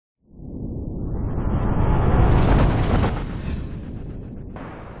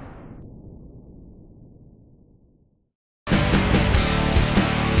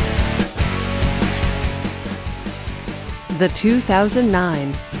the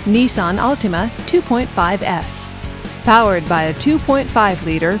 2009 Nissan Altima 2.5S. Powered by a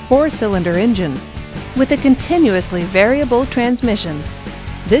 2.5-liter four-cylinder engine with a continuously variable transmission,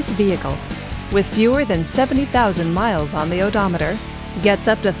 this vehicle, with fewer than 70,000 miles on the odometer, gets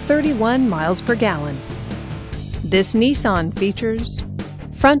up to 31 miles per gallon. This Nissan features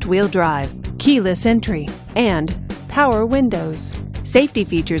front-wheel drive, keyless entry, and power windows. Safety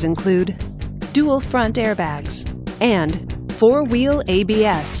features include dual front airbags and four-wheel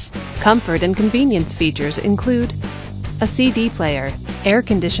ABS. Comfort and convenience features include a CD player, air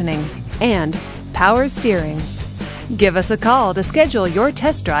conditioning, and power steering. Give us a call to schedule your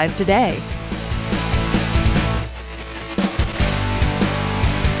test drive today.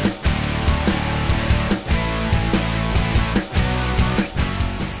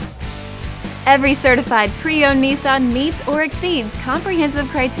 Every certified pre-owned Nissan meets or exceeds comprehensive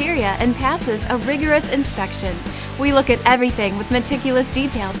criteria and passes a rigorous inspection. We look at everything with meticulous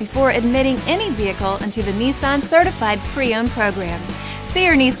detail before admitting any vehicle into the Nissan Certified Pre-Owned program. See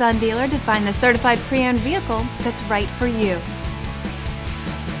your Nissan dealer to find the certified pre-owned vehicle that's right for you.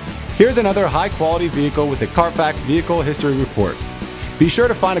 Here's another high-quality vehicle with a Carfax Vehicle History Report. Be sure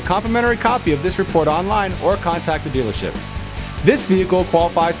to find a complimentary copy of this report online or contact the dealership. This vehicle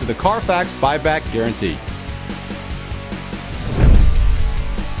qualifies for the Carfax Buyback Guarantee.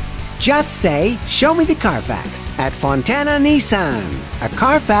 Just say, "Show me the Carfax" at Fontana Nissan, a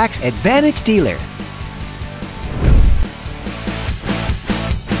Carfax Advantage dealer.